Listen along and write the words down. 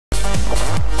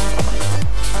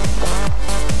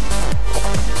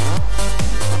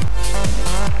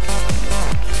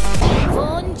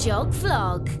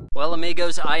Vlog. Well,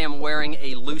 amigos, I am wearing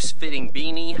a loose-fitting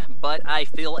beanie, but I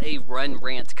feel a run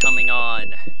rant coming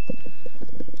on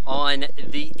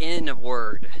the N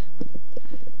word.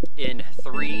 In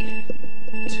 3,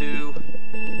 2,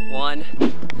 1.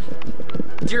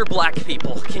 Dear black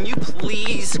people, can you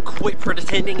please quit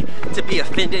pretending to be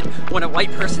offended when a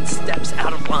white person steps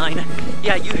out of line?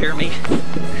 Yeah, you hear me.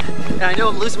 And I know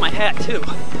I'm losing my hat too,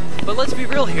 but let's be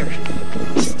real here.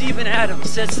 Steven Adams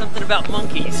said something about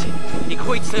monkeys. He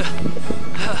equates the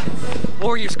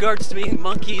Warriors guards to being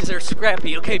monkeys or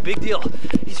scrappy. Okay, big deal.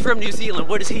 He's from New Zealand.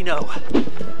 What does he know?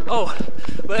 Oh,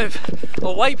 but if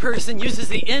a white person uses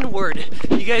the N word,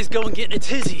 you guys go and get in a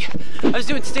tizzy. I was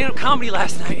doing stand-up comedy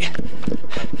last night.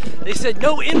 They said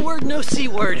no N word, no C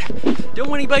word. Don't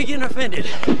want anybody getting offended.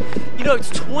 You know, it's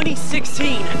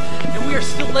 2016 and we are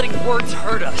still letting words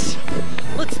hurt us.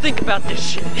 Let's think about this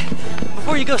shit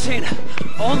before you go saying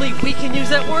only we can use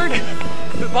that word.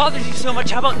 If it bothers you so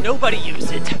much, how about nobody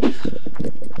use it?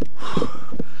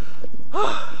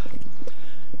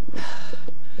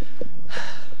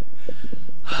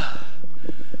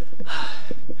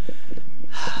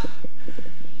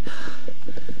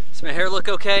 Does my hair look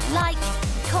okay? Like,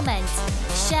 comment,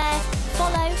 share,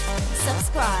 follow,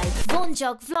 subscribe. Vaughan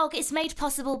Jog Vlog is made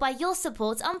possible by your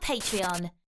support on Patreon.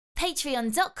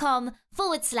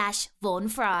 Patreon.com/Vaughan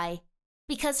Fry.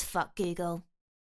 Because fuck Google.